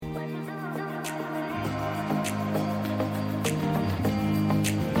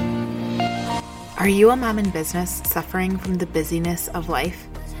Are you a mom in business suffering from the busyness of life?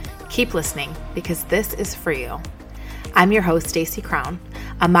 Keep listening because this is for you. I'm your host, Stacey Crown,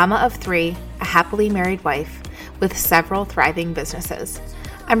 a mama of 3, a happily married wife with several thriving businesses.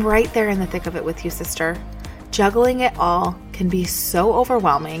 I'm right there in the thick of it with you, sister. Juggling it all can be so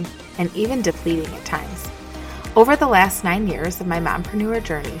overwhelming and even depleting at times. Over the last 9 years of my mompreneur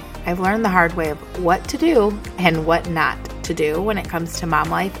journey, I've learned the hard way of what to do and what not to do when it comes to mom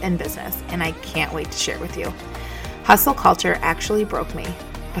life and business, and I can't wait to share with you. Hustle culture actually broke me,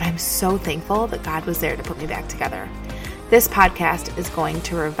 but I'm so thankful that God was there to put me back together. This podcast is going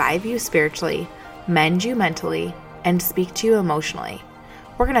to revive you spiritually, mend you mentally, and speak to you emotionally.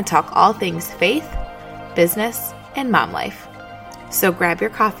 We're going to talk all things faith, business, and mom life. So grab your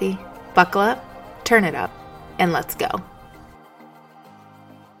coffee, buckle up, turn it up, and let's go.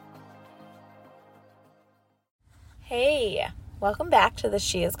 Hey, welcome back to the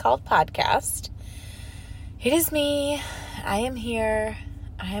She Is Called podcast. It is me. I am here.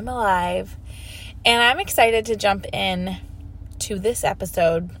 I am alive. And I'm excited to jump in to this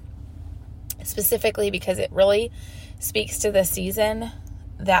episode specifically because it really speaks to the season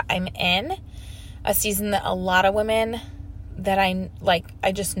that I'm in. A season that a lot of women that I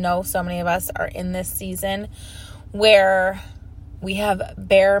just know so many of us are in this season where we have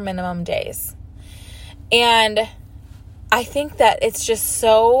bare minimum days. And I think that it's just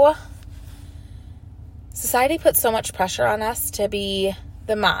society puts so much pressure on us to be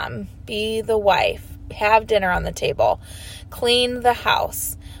the mom, be the wife, have dinner on the table, clean the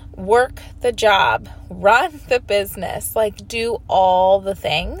house, work the job, run the business, do all the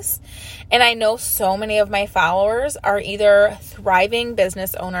things. And I know so many of my followers are either thriving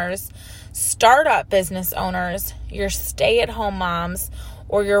business owners, startup business owners, your stay-at-home moms,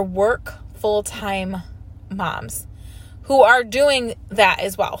 or your work full-time moms who are doing that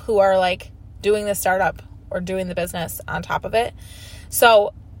as well, who are doing the startup or doing the business on top of it.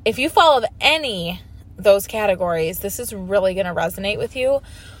 So if you fall of any those categories, this is really going to resonate with you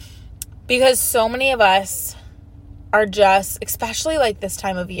because so many of us are just, especially this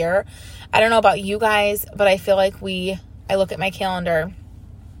time of year, I don't know about you guys, but I feel like I look at my calendar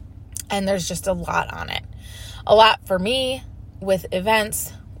and there's just a lot on it. A lot for me with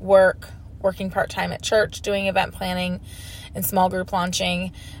events, working part-time at church, doing event planning and small group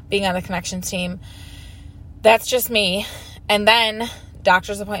launching, being on the connections team. That's just me. And then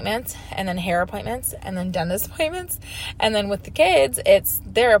doctor's appointments, and then hair appointments, and then dentist appointments. And then with the kids, it's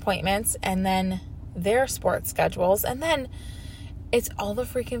their appointments, and then their sports schedules. And then it's all the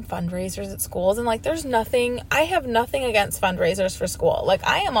freaking fundraisers at schools. And I have nothing against fundraisers for school.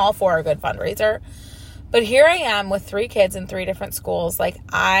 I am all for a good fundraiser. But here I am with 3 kids in 3 different schools.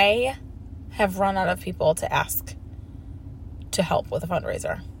 I have run out of people to ask to help with a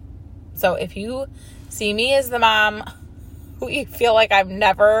fundraiser. So if you see me as the mom who you feel like I'm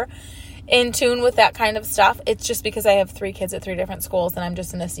never in tune with that kind of stuff, it's just because I have 3 kids at 3 different schools and I'm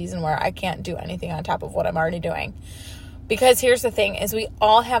just in a season where I can't do anything on top of what I'm already doing. Because here's the thing, is we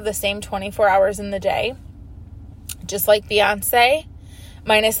all have the same 24 hours in the day, just like Beyonce,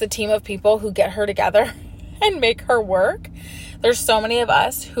 minus the team of people who get her together and make her work. There's so many of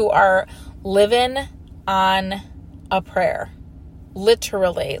us who are living on a prayer,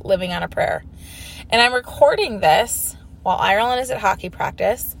 literally living on a prayer. And I'm recording this while Ireland is at hockey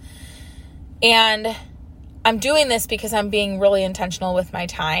practice. And I'm doing this because I'm being really intentional with my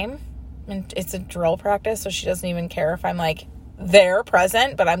time. And it's a drill practice, so she doesn't even care if I'm there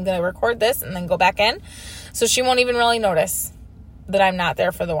present, but I'm going to record this and then go back in. So she won't even really notice that I'm not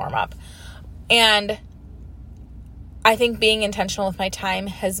there for the warm-up. And I think being intentional with my time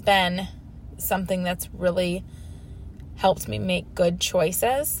has been something that's really helped me make good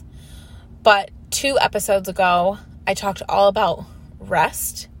choices. But 2 episodes ago, I talked all about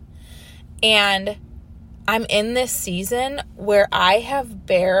rest. And I'm in this season where I have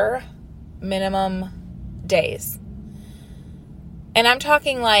bare minimum days. And I'm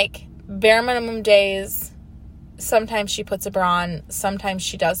talking bare minimum days. Sometimes she puts a bra on. Sometimes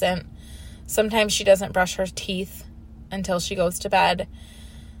she doesn't. Sometimes she doesn't brush her teeth until she goes to bed.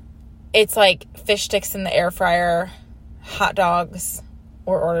 It's fish sticks in the air fryer, hot dogs,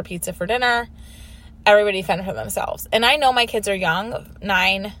 or order pizza for dinner. Everybody fend for themselves. And I know my kids are young,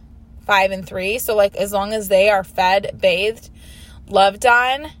 9, 5, and 3. So as long as they are fed, bathed, loved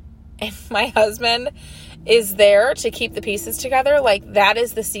on, and my husband is there to keep the pieces together, that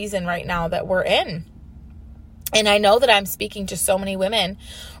is the season right now that we're in. And I know that I'm speaking to so many women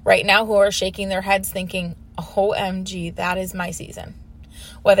right now who are shaking their heads thinking, OMG, that is my season.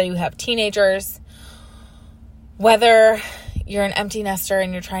 Whether you have teenagers, whether you're an empty nester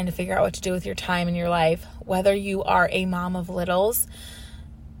and you're trying to figure out what to do with your time in your life, whether you are a mom of littles,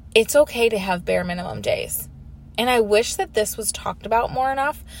 it's okay to have bare minimum days. And I wish that this was talked about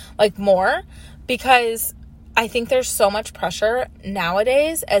more, because I think there's so much pressure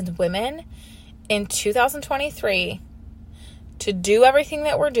nowadays as women in 2023 to do everything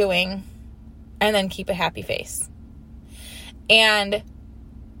that we're doing and then keep a happy face. And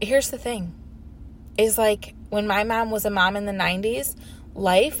here's the thing, is like when my mom was a mom in the 90s,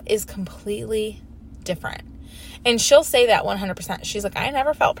 life is completely different. And she'll say that 100%. She's like, I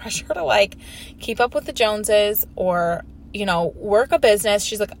never felt pressure to like keep up with the Joneses or, work a business.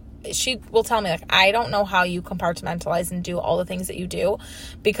 She's like, she will tell me like, I don't know how you compartmentalize and do all the things that you do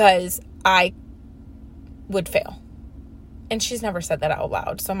because I would fail. And she's never said that out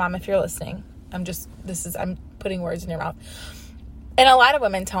loud. So Mom, if you're listening, I'm putting words in your mouth. And a lot of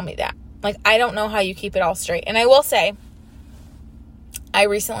women tell me that. Like, I don't know how you keep it all straight. And I will say, I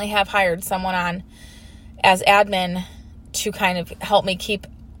recently have hired someone on as admin to kind of help me keep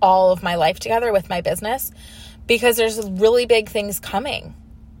all of my life together with my business because there's really big things coming.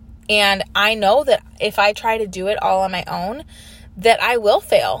 And I know that if I try to do it all on my own, that I will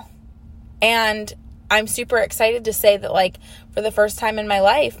fail. And I'm super excited to say that, like, for the first time in my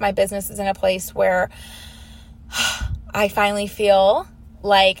life, my business is in a place where I finally feel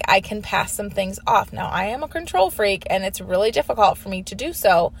like I can pass some things off. Now, I am a control freak, and it's really difficult for me to do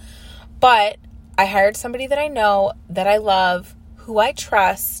so. But I hired somebody that I know, that I love, who I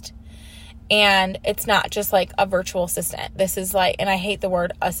trust, and it's not just like a virtual assistant. This is like, and I hate the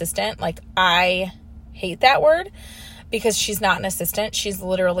word assistant. Like, I hate that word because she's not an assistant. She's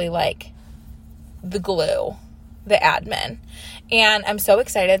literally like the glue, the admin. And I'm so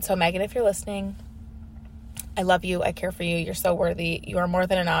excited. So Megan, if you're listening, I love you. I care for you. You're so worthy. You are more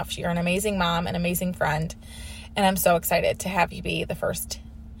than enough. You're an amazing mom, an amazing friend. And I'm so excited to have you be the first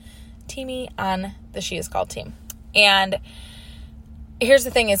teamie on the She Is Called team. And here's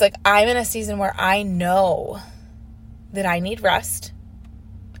the thing is, like, I'm in a season where I know that I need rest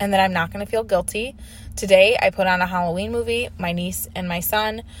and that I'm not going to feel guilty. Today, I put on a Halloween movie. My niece and my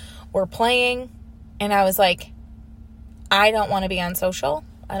son were playing, and I was like, I don't want to be on social.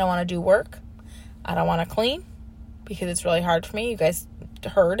 I don't want to do work. I don't want to clean because it's really hard for me. You guys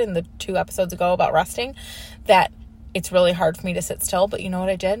heard in the 2 episodes ago about resting that it's really hard for me to sit still. But you know what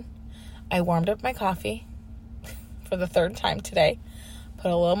I did? I warmed up my coffee for the 3rd time today. Put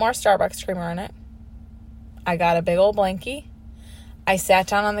a little more Starbucks creamer in it. I got a big old blankie. I sat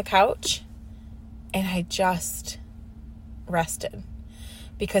down on the couch and I just rested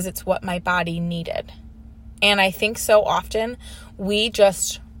because it's what my body needed. And I think so often we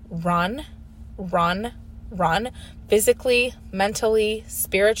just run, physically, mentally,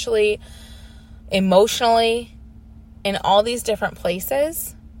 spiritually, emotionally, in all these different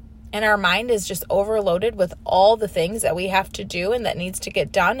places. And our mind is just overloaded with all the things that we have to do and that needs to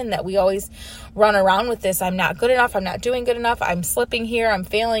get done, and that we always run around with this, I'm not good enough, I'm not doing good enough, I'm slipping here, I'm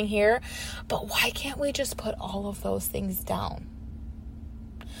failing here. But why can't we just put all of those things down?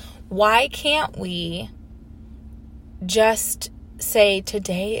 Why can't we just say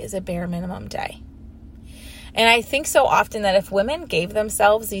today is a bare minimum day? And I think so often that if women gave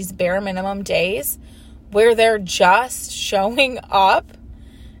themselves these bare minimum days where they're just showing up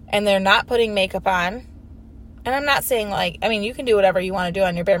and they're not putting makeup on, and I'm not saying like, I mean, you can do whatever you want to do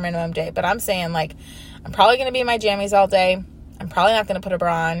on your bare minimum day, but I'm saying like, I'm probably going to be in my jammies all day. I'm probably not going to put a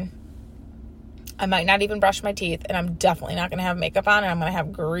bra on. I might not even brush my teeth, and I'm definitely not going to have makeup on, and I'm going to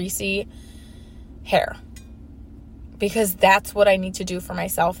have greasy hair. Because that's what I need to do for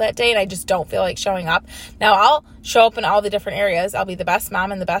myself that day, and I just don't feel like showing up. Now, I'll show up in all the different areas. I'll be the best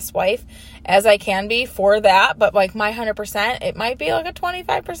mom and the best wife as I can be for that, but like my 100%, it might be like a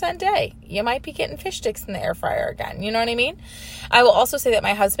 25% day. You might be getting fish sticks in the air fryer again. You know what I mean? I will also say that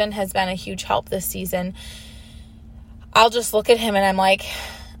my husband has been a huge help this season. I'll just look at him and I'm like,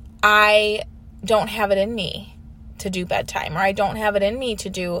 I don't have it in me to do bedtime, or I don't have it in me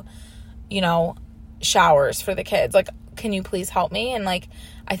to do, showers for the kids. Like, can you please help me? And like,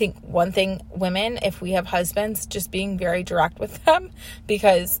 I think one thing, women, if we have husbands, just being very direct with them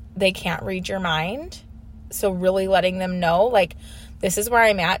because they can't read your mind. So really letting them know, like, this is where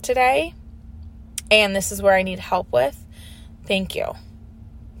I'm at today and this is where I need help with. Thank you.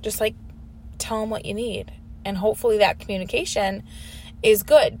 Just like tell them what you need. And hopefully that communication is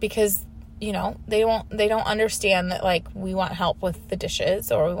good because, they don't understand that like we want help with the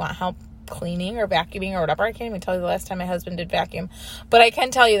dishes or we want help cleaning or vacuuming or whatever. I can't even tell you the last time my husband did vacuum, but I can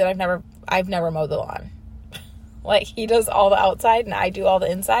tell you that I've never mowed the lawn. Like, he does all the outside and I do all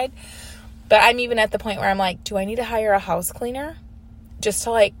the inside. But I'm even at the point where I'm like, do I need to hire a house cleaner just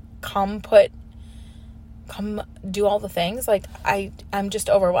to like come do all the things? Like I'm just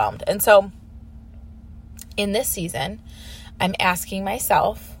overwhelmed. And so in this season, I'm asking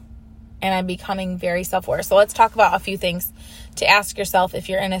myself, and I'm becoming very self-aware. So let's talk about a few things to ask yourself if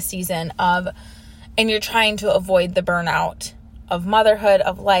you're in a season and you're trying to avoid the burnout of motherhood,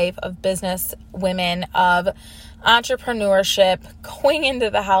 of life, of business women, of entrepreneurship, going into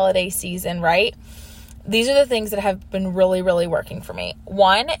the holiday season, right? These are the things that have been really, really working for me.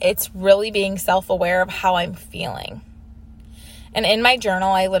 One, it's really being self-aware of how I'm feeling. And in my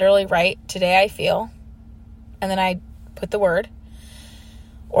journal, I literally write, today I feel, and then I put the word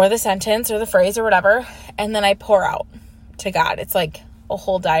or the sentence or the phrase or whatever, and then I pour out to God. It's like a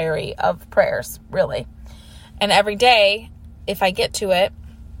whole diary of prayers, really. And every day, if I get to it,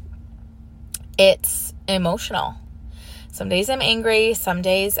 it's emotional. Some days I'm angry, some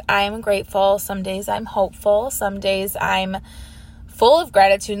days I'm grateful, some days I'm hopeful, some days I'm full of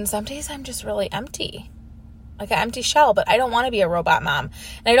gratitude, and some days I'm just really empty. Like an empty shell. But I don't want to be a robot mom,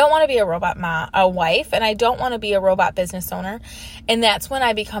 and I don't want to be a robot a wife, and I don't want to be a robot business owner. And that's when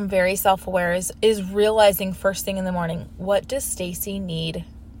I become very self-aware, is realizing first thing in the morning, what does Stacy need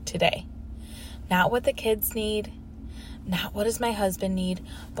today? Not what the kids need, not what does my husband need,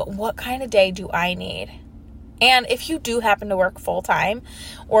 but what kind of day do I need? And if you do happen to work full-time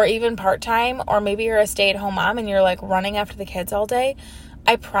or even part-time, or maybe you're a stay-at-home mom and you're like running after the kids all day,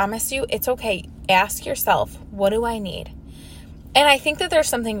 I promise you it's okay. Ask yourself, what do I need? And I think that there's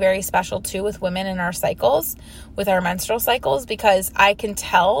something very special too with women in our cycles, with our menstrual cycles, because I can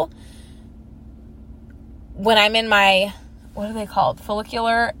tell when I'm in my, what are they called?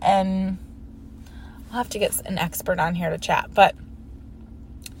 Follicular, and I'll have to get an expert on here to chat, but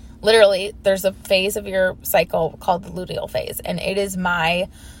literally there's a phase of your cycle called the luteal phase, and it is my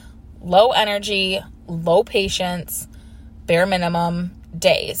low energy, low patience, bare minimum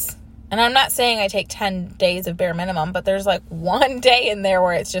days. And I'm not saying I take 10 days of bare minimum, but there's like one day in there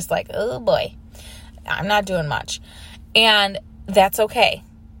where it's just like, oh boy, I'm not doing much. And that's okay,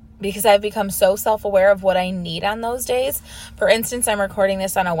 because I've become so self-aware of what I need on those days. For instance, I'm recording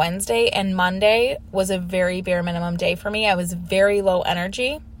this on a Wednesday, and Monday was a very bare minimum day for me. I was very low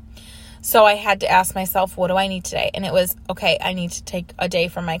energy. So I had to ask myself, what do I need today? And it was, okay, I need to take a day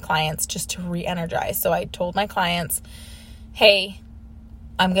from my clients just to re-energize. So I told my clients, hey,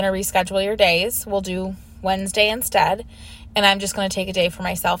 I'm going to reschedule your days. We'll do Wednesday instead. And I'm just going to take a day for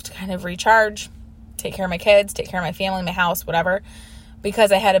myself to kind of recharge, take care of my kids, take care of my family, my house, whatever,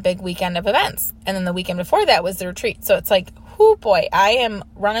 because I had a big weekend of events. And then the weekend before that was the retreat. So it's like, whoo boy, I am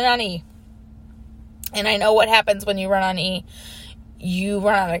running on E. And I know what happens when you run on E. You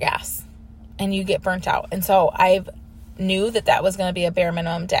run out of gas and you get burnt out. And so I knew that was going to be a bare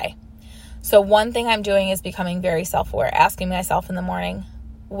minimum day. So one thing I'm doing is becoming very self-aware, asking myself in the morning,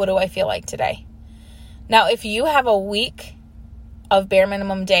 what do I feel like today? Now, if you have a week of bare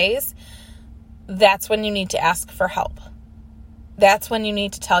minimum days, that's when you need to ask for help. That's when you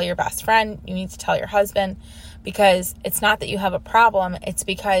need to tell your best friend, you need to tell your husband, because it's not that you have a problem, it's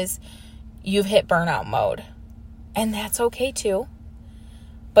because you've hit burnout mode. And that's okay too.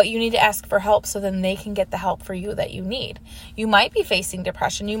 But you need to ask for help so then they can get the help for you that you need. You might be facing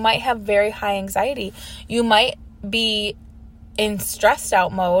depression. You might have very high anxiety. You might be in stressed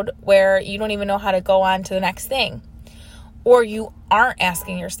out mode where you don't even know how to go on to the next thing. Or you aren't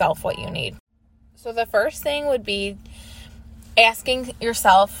asking yourself what you need. So the first thing would be asking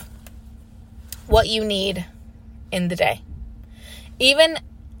yourself what you need in the day. Even,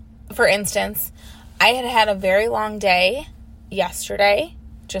 for instance, I had a very long day yesterday.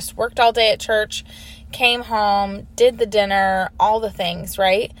 Just worked all day at church, came home, did the dinner, all the things,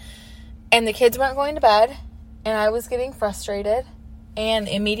 right? And the kids weren't going to bed, and I was getting frustrated, and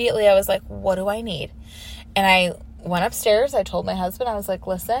immediately I was like, what do I need? And I went upstairs. I told my husband, I was like,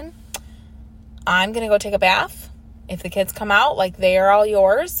 listen, I'm going to go take a bath. If the kids come out, like, they are all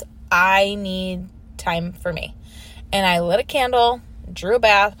yours. I need time for me. And I lit a candle, drew a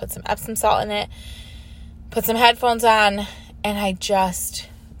bath, put some Epsom salt in it, put some headphones on, and I just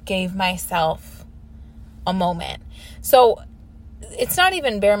gave myself a moment. So it's not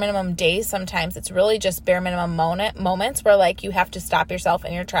even bare minimum days sometimes. It's really just bare minimum moments where, like, you have to stop yourself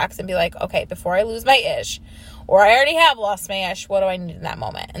in your tracks and be like, okay, before I lose my ish, or I already have lost my ish, what do I need in that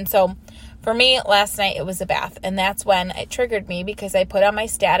moment? And so for me, last night it was a bath, and that's when it triggered me, because I put on my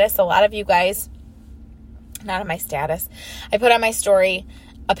status. A lot of you guys, not on my status, I put on my story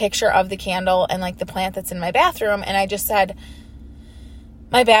a picture of the candle and like the plant that's in my bathroom, and I just said,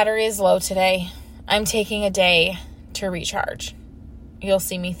 my battery is low today. I'm taking a day to recharge. you'll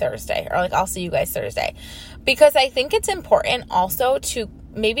see me Thursday, or like I'll see you guys Thursday. Because I think it's important also to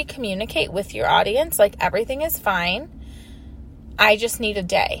maybe communicate with your audience, like everything is fine. I just need a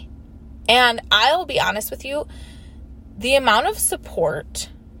day. And I'll be honest with you, the amount of support,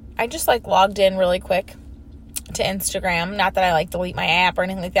 I just like logged in really quick to Instagram. Not that I like delete my app or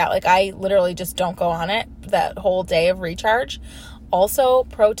anything like that. Like I literally just don't go on it that whole day of recharge. Also,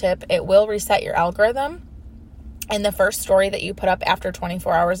 pro tip, it will reset your algorithm. And the first story that you put up after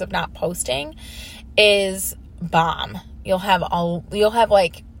 24 hours of not posting is bomb. You'll have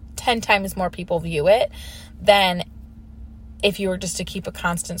like 10 times more people view it than if you were just to keep a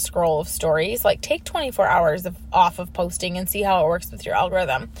constant scroll of stories. Like take 24 hours off of posting and see how it works with your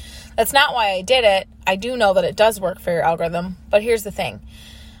algorithm. That's not why I did it. I do know that it does work for your algorithm, but here's the thing.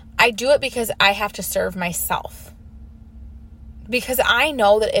 I do it because I have to serve myself. Because I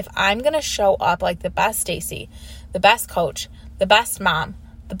know that if I'm going to show up like the best Stacy, the best coach, the best mom,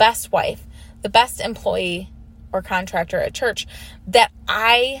 the best wife, the best employee or contractor at church, that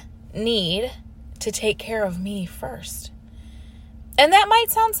I need to take care of me first. And that might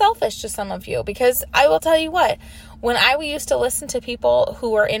sound selfish to some of you, because I will tell you what, when I used to listen to people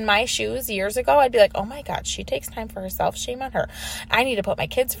who were in my shoes years ago, I'd be like, oh my God, she takes time for herself. Shame on her. I need to put my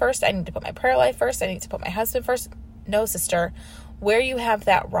kids first. I need to put my prayer life first. I need to put my husband first. No, sister, where you have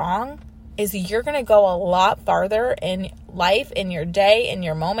that wrong is you're going to go a lot farther in life, in your day, in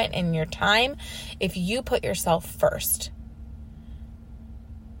your moment, in your time, if you put yourself first.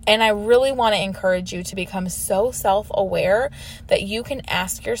 And I really want to encourage you to become so self-aware that you can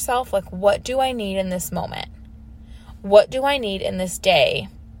ask yourself, like, what do I need in this moment? What do I need in this day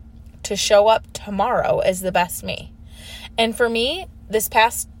to show up tomorrow as the best me? And for me, this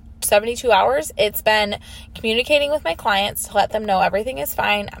past 72 hours, it's been communicating with my clients to let them know everything is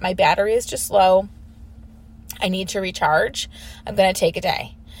fine. My battery is just low. I need to recharge. I'm going to take a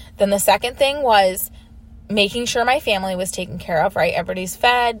day. Then the second thing was making sure my family was taken care of, right? Everybody's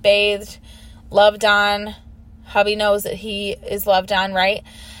fed, bathed, loved on. Hubby knows that he is loved on, right?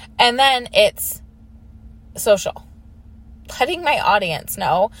 And then it's social. Letting my audience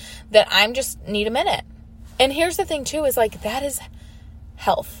know that I'm just need a minute. And here's the thing too, is like, that is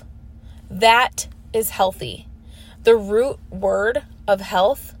health. That is healthy. The root word of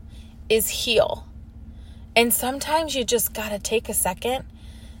health is heal. And sometimes you just got to take a second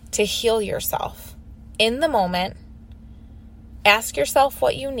to heal yourself. In the moment, ask yourself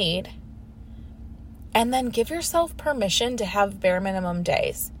what you need, and then give yourself permission to have bare minimum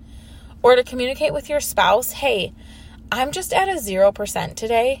days. Or to communicate with your spouse, hey, I'm just at a 0%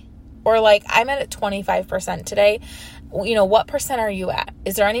 today, or like I'm at a 25% today. You know, what percent are you at?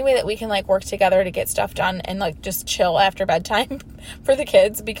 Is there any way that we can like work together to get stuff done and like just chill after bedtime for the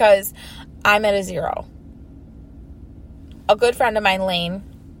kids? Because I'm at a 0. A good friend of mine, Lane,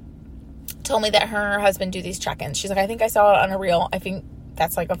 told me that her and her husband do these check-ins. She's like, I think I saw it on a reel. I think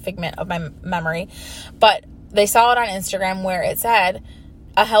that's like a figment of my memory. But they saw it on Instagram where it said,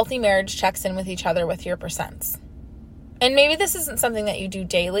 a healthy marriage checks in with each other with your percents. And maybe this isn't something that you do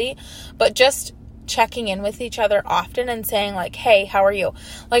daily, but just checking in with each other often and saying like, hey, how are you?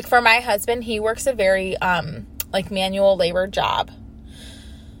 Like for my husband, he works a very like manual labor job.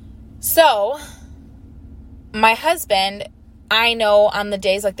 So my husband, I know on the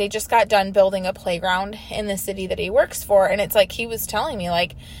days, like they just got done building a playground in the city that he works for. And it's like, he was telling me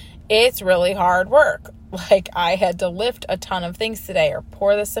like, it's really hard work. Like I had to lift a ton of things today or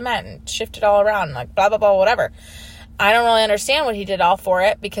pour the cement and shift it all around, like blah, blah, blah, whatever. I don't really understand what he did all for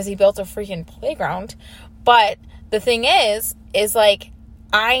it because he built a freaking playground. But the thing is like,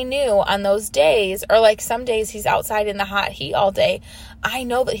 I knew on those days, or like some days he's outside in the hot heat all day, I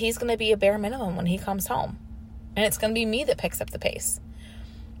know that he's going to be a bare minimum when he comes home. And it's going to be me that picks up the pace.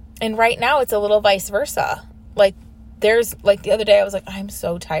 And right now it's a little vice versa. Like there's like the other day I was like, I'm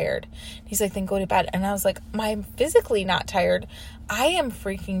so tired. He's like, then go to bed. And I was like, I'm physically not tired. I am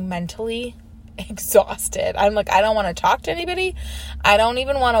freaking mentally exhausted. I'm like, I don't want to talk to anybody. I don't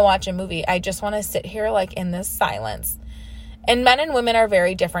even want to watch a movie. I just want to sit here like in this silence. And men and women are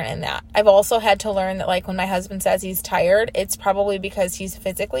very different in that. I've also had to learn that like when my husband says he's tired, it's probably because he's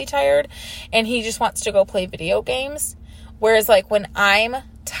physically tired and he just wants to go play video games. Whereas like when I'm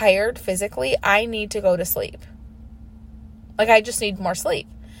tired physically, I need to go to sleep. Like I just need more sleep.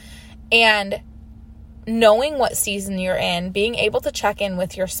 And knowing what season you're in, being able to check in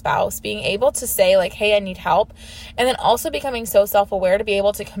with your spouse, being able to say like, hey, I need help. And then also becoming so self-aware to be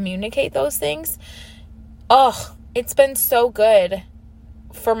able to communicate those things. Oh, it's been so good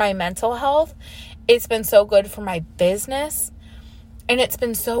for my mental health. It's been so good for my business. And it's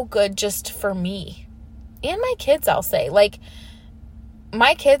been so good just for me and my kids, I'll say. Like,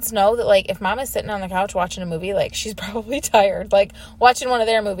 my kids know that, like, if mom is sitting on the couch watching a movie, like, she's probably tired, like, watching one of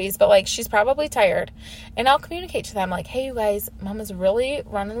their movies, but, like, she's probably tired. And I'll communicate to them, like, hey, you guys, mom is really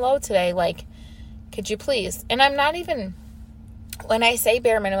running low today. Like, could you please? And I'm not even, when I say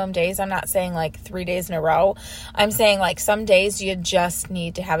bare minimum days, I'm not saying, like, 3 days in a row. I'm saying, like, some days you just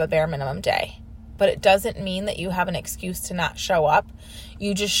need to have a bare minimum day. But it doesn't mean that you have an excuse to not show up.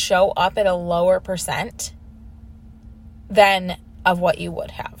 You just show up at a lower percent than of what you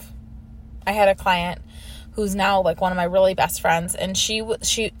would have. I had a client who's now, like, one of my really best friends, and she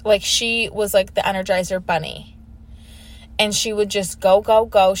was like the Energizer bunny, and she would just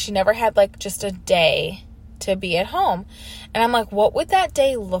go. She never had, like, just a day to be at home. And I'm like, what would that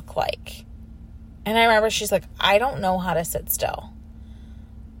day look like? And I remember she's like, I don't know how to sit still.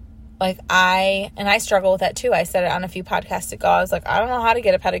 Like, I struggle with that too. I said it on a few podcasts ago. I was like, I don't know how to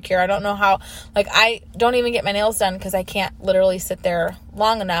get a pedicure. I don't know how, like, I don't even get my nails done because I can't literally sit there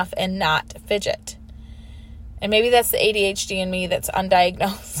long enough and not fidget. And maybe that's the ADHD in me that's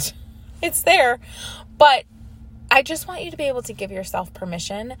undiagnosed. It's there. But I just want you to be able to give yourself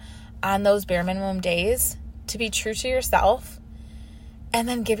permission on those bare minimum days to be true to yourself, and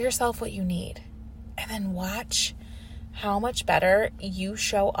then give yourself what you need. And then watch how much better you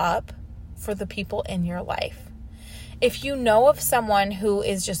show up for the people in your life. If you know of someone who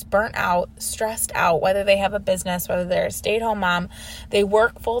is just burnt out, stressed out, whether they have a business, whether they're a stay-at-home mom, they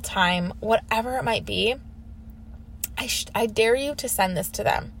work full-time, whatever it might be, I dare you to send this to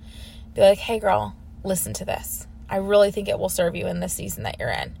them. Be like, hey girl, listen to this. I really think it will serve you in the season that you're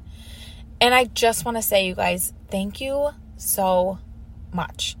in. And I just want to say, you guys, thank you so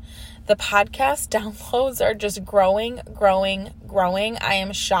much. The podcast downloads are just growing. I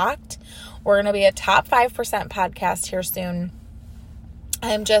am shocked. We're going to be a top 5% podcast here soon.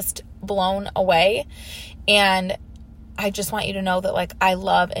 I am just blown away. And I just want you to know that, like, I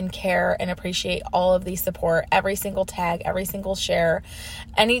love and care and appreciate all of the support, every single tag, every single share.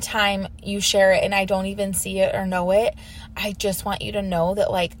 Anytime you share it and I don't even see it or know it, I just want you to know that,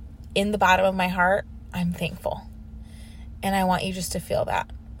 like, in the bottom of my heart, I'm thankful. And I want you just to feel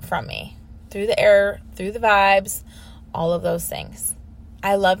that from me, through the air, through the vibes, all of those things.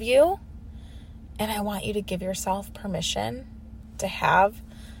 I love you, and I want you to give yourself permission to have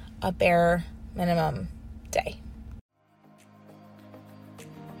a bare minimum day.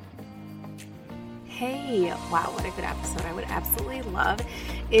 Hey, wow, what a good episode. I would absolutely love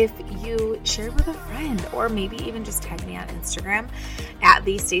if you shared with a friend, or maybe even just tag me on Instagram at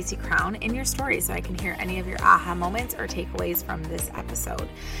the Stacey Crown in your story so I can hear any of your aha moments or takeaways from this episode.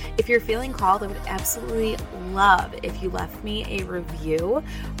 If you're feeling called, I would absolutely love if you left me a review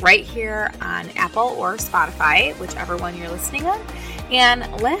right here on Apple or Spotify, whichever one you're listening on. And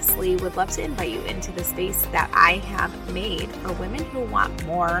lastly, would love to invite you into the space that I have made for women who want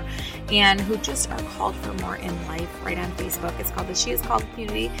more and who just are called for more in life, right on Facebook. It's called the She Is Called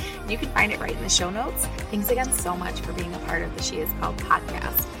Community, and you can find it right in the show notes. Thanks again so much for being a part of the She Is Called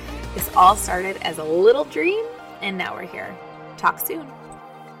podcast. This all started as a little dream, and now we're here. Talk soon.